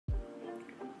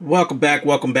Welcome back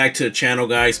to the channel,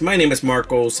 guys. My name is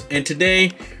Marcos, and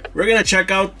today we're gonna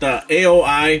check out the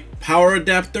Aohi power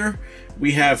adapter.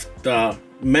 We have the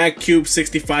Magcube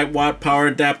 65 watt power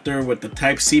adapter with the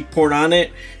Type-C port on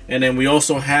it, and then we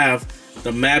also have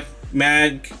the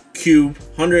Magcube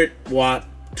 100 watt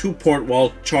 2-port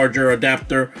wall charger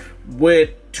adapter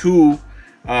with two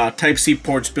Type-C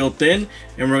ports built in,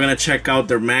 and we're gonna check out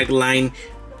their Magline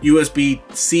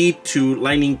USB-C to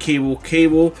lightning cable.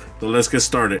 So let's get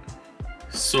started.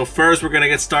 So first we're gonna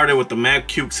get started with the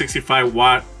Magcube 65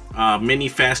 watt mini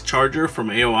fast charger from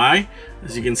Aohi.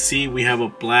 As you can see, we have a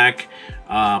black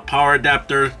power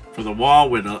adapter for the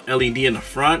wall with a LED in the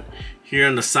front. Here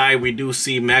on the side we do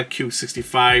see Magcube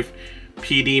 65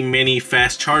 PD mini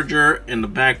fast charger. In the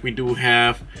back we do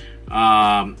have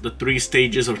the 3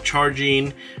 stages of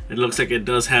charging. It looks like it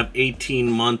does have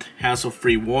 18-month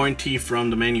hassle-free warranty from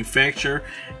the manufacturer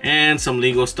and some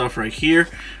legal stuff right here.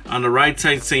 On the right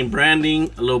side, same branding,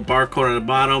 a little barcode on the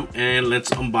bottom, and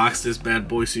let's unbox this bad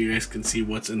boy so you guys can see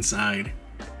what's inside.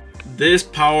 This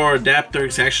power adapter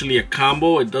is actually a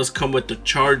combo. It does come with the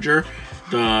charger,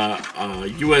 the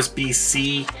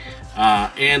USB-C,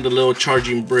 and the little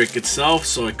charging brick itself,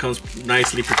 so it comes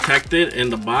nicely protected in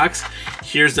the box.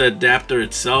 Here's the adapter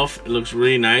itself. It looks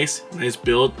really nice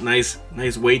build, nice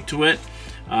weight to it.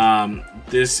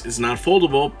 This is not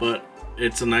foldable, but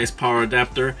it's a nice power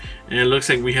adapter, and it looks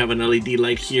like we have an LED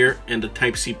light here and the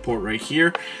Type-C port right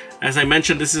here. As I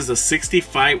mentioned, this is a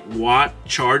 65 watt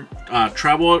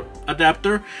travel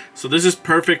adapter, so this is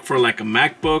perfect for like a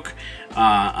MacBook,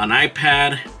 an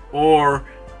iPad, or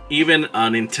even a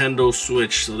Nintendo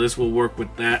Switch. So this will work with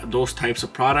those types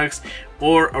of products,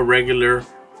 or a regular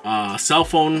cell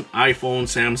phone, iPhone,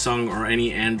 Samsung, or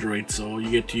any Android. So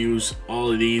you get to use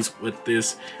all of these with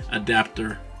this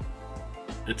adapter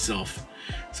itself.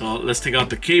 So let's take out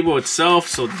the cable itself.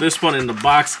 So this one in the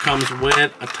box comes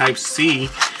with a Type-C.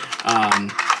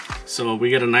 So we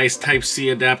get a nice Type-C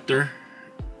adapter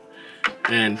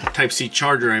and Type-C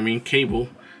charger, I mean cable.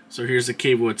 So here's the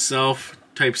cable itself,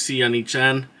 Type-C on each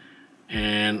end,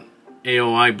 and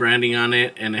Aohi branding on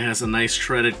it, and it has a nice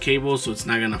threaded cable, so it's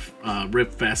not gonna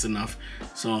rip fast enough.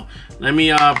 So let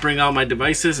me bring out my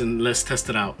devices and let's test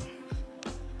it out.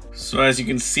 So as you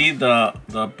can see, the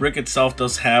brick itself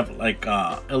does have like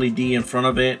a LED in front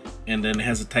of it, and then it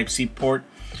has a Type-C port.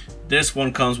 This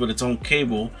one comes with its own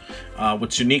cable.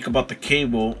 What's unique about the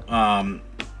cable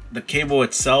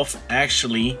itself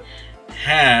actually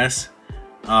has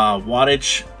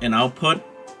wattage and output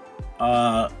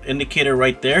indicator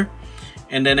right there,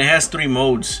 and then it has 3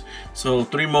 modes. So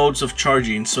 3 modes of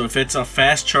charging. So if it's a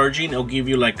fast charging, it'll give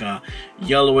you like a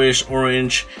yellowish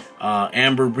orange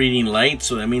amber reading light,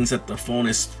 so that means that the phone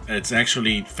it's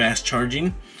actually fast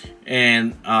charging.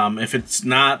 And if it's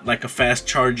not like a fast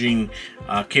charging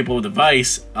capable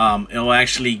device, it'll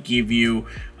actually give you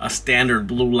a standard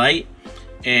blue light,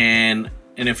 and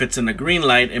if it's in a green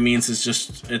light, it means it's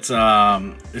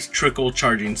trickle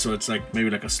charging, so it's like maybe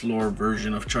like a slower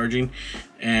version of charging.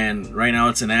 And right now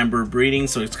it's an amber reading,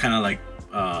 so it's kind of like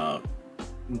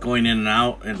going in and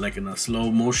out and like in a slow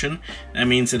motion. That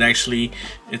means it's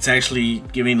actually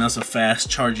giving us a fast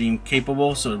charging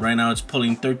capable. So right now it's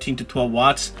pulling 13 to 12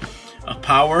 watts of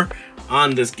power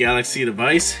on this Galaxy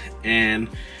device, and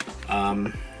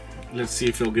let's see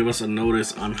if it'll give us a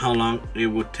notice on how long it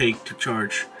would take to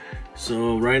charge.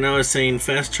 So right now it's saying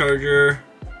fast charger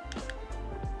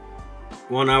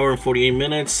 1 hour and 48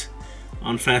 minutes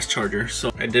on fast charger.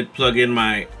 So I did plug in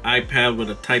my iPad with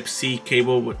a Type-C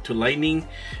cable to lightning,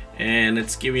 and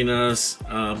it's giving us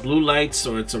blue light,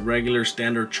 so it's a regular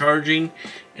standard charging.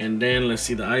 And then let's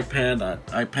see the iPad. The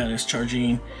iPad is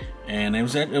charging, and it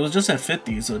was just at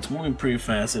 50, so it's moving pretty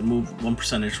fast. It moved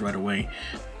 1% right away.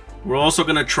 We're also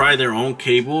gonna try their own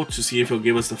cable to see if it'll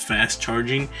give us the fast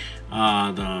charging,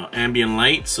 the ambient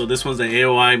light. So this one's the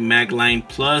Aohi Magline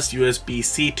Plus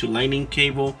USB-C to lightning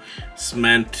cable. It's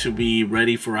meant to be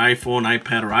ready for iPhone,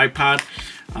 iPad, or iPod.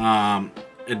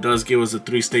 It does give us the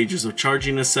 3 stages of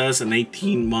charging, it says, an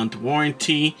 18-month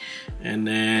warranty, and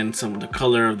then some of the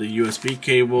color of the USB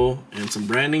cable and some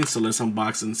branding. So let's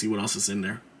unbox it and see what else is in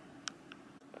there.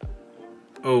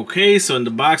 Okay, so in the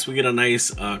box we get a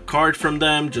nice card from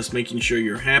them, just making sure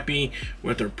you're happy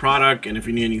with their product, and if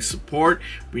you need any support,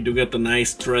 we do get the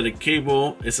nice threaded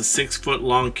cable. It's a 6-foot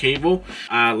long cable,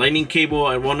 lightning cable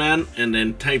at one end, and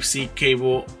then Type-C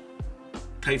cable,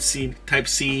 Type-C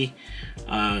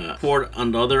port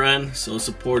on the other end. So it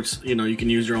supports, you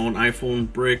can use your own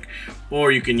iPhone brick,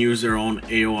 or you can use their own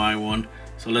Aohi one.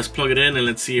 So let's plug it in and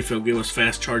let's see if it'll give us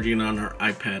fast charging on our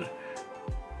iPad.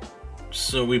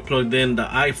 So we plugged in the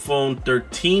iPhone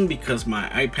 13 because my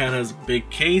iPad has a big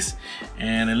case,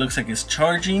 and it looks like it's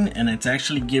charging, and it's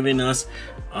actually giving us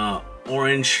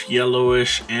orange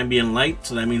yellowish ambient light.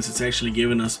 So that means it's actually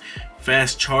giving us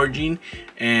fast charging,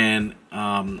 and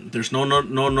there's no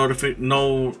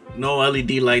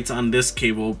LED lights on this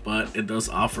cable, but it does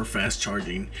offer fast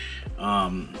charging.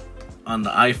 On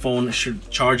the iPhone, it should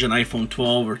charge an iPhone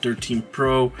 12 or 13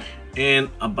 Pro in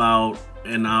about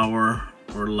an hour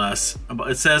or less.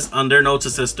 It says on their notes,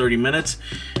 it says 30 minutes.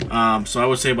 So I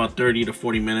would say about 30 to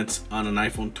 40 minutes on an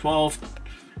iPhone 12,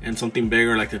 and something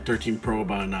bigger like the 13 Pro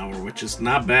about an hour, which is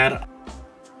not bad.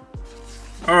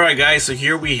 Alright guys, so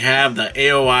here we have the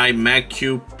Aohi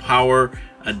Magcube power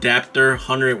adapter,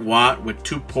 100 watt with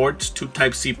two ports, two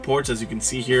Type-C ports, as you can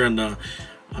see here on the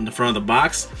front of the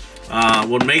box.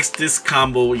 What makes this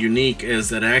combo unique is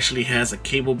that it actually has a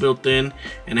cable built in,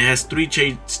 and it has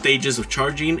 3 stages of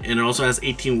charging, and it also has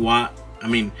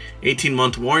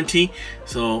 18-month warranty.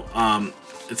 So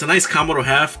it's a nice combo to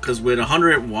have, because with a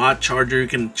 100 watt charger you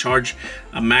can charge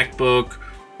a MacBook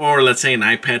or let's say an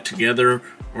iPad together,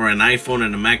 or an iPhone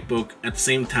and a MacBook at the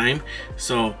same time.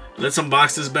 So let's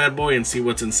unbox this bad boy and see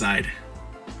what's inside.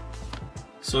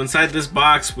 So inside this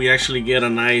box we actually get a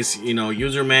nice,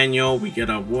 user manual. We get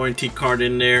a warranty card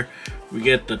in there. We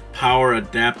get the power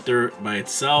adapter by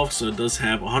itself. So it does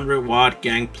have 100 watt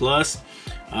GaN plus.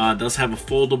 It does have a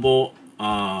foldable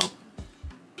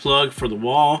plug for the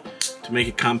wall to make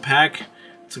it compact.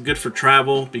 It's good for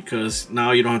travel because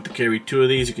now you don't have to carry 2 of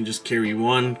these. You can just carry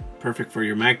one. Perfect for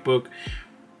your MacBook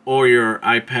or your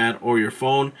iPad or your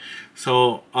phone.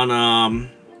 So on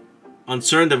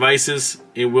certain devices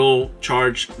it will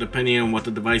charge depending on what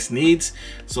the device needs.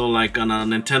 So like on a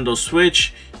Nintendo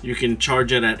Switch you can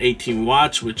charge it at 18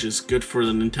 watts, which is good for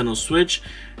the Nintendo Switch.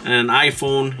 And an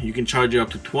iPhone you can charge it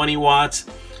up to 20 watts.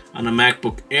 On a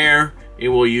MacBook Air it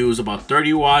will use about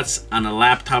 30 watts. On a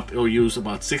laptop it'll use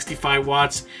about 65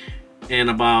 watts, and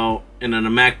on a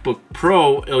MacBook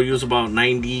Pro it'll use about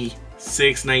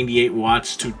 98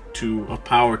 watts of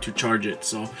power to charge it.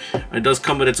 So it does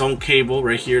come with its own cable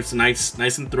right here. It's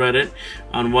nice and threaded.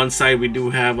 On one side we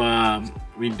do have a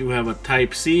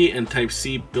Type-C and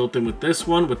Type-C built in with this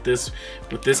one, with this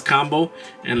combo.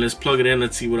 And let's plug it in.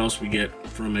 Let's see what else we get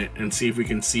from it and see if we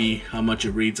can see how much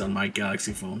it reads on my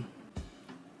Galaxy phone.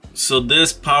 So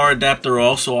this power adapter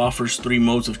also offers 3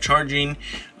 modes of charging.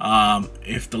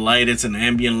 If the light is an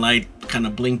ambient light kind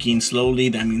of blinking slowly,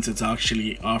 that means it's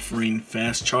actually offering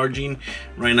fast charging.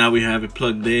 Right now we have it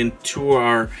plugged in to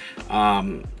our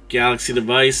Galaxy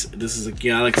device. This is a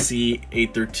Galaxy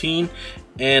A13,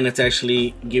 and it's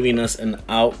actually giving us an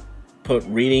output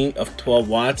reading of 12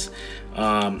 watts.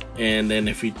 And then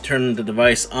if we turn the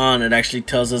device on, it actually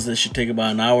tells us it should take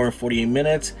about an hour and 48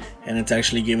 minutes, and it's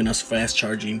actually giving us fast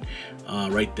charging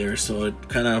right there. So it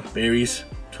kind of varies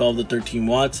 12 to 13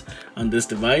 watts on this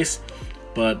device,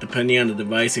 but depending on the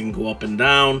device it can go up and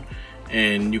down,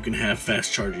 and you can have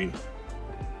fast charging.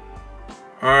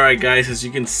 Alright guys, as you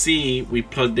can see, we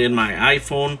plugged in my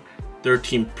iPhone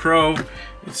 13 Pro.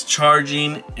 It's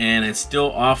charging and it's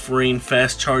still offering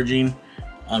fast charging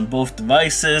on both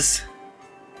devices.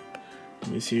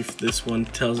 Let me see if this one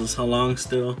tells us how long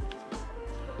still.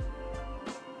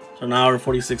 So an hour and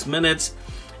 46 minutes,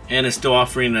 and it's still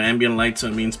offering an ambient light, so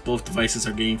it means both devices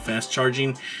are getting fast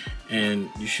charging, and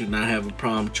you should not have a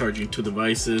problem charging 2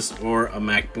 devices or a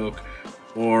MacBook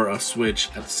or a Switch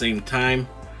at the same time.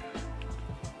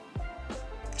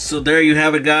 So there you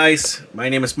have it guys. My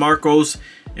name is Marcos,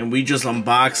 and we just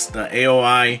unboxed the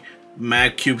Aohi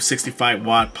Magcube 65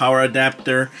 watt power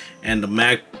adapter and the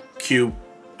Magcube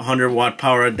 100 watt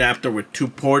power adapter with 2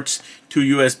 ports,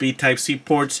 2 USB Type-C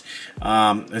ports.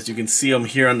 As you can see them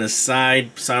here on the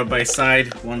side by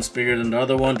side. One's bigger than the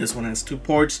other one. This one has 2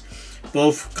 ports.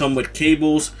 Both come with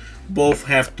cables. Both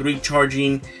have 3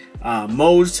 charging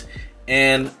modes,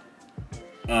 and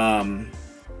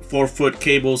 4-foot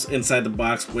cables inside the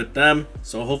box with them.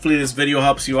 So hopefully this video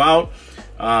helps you out.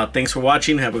 Thanks for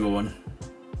watching. Have a good one.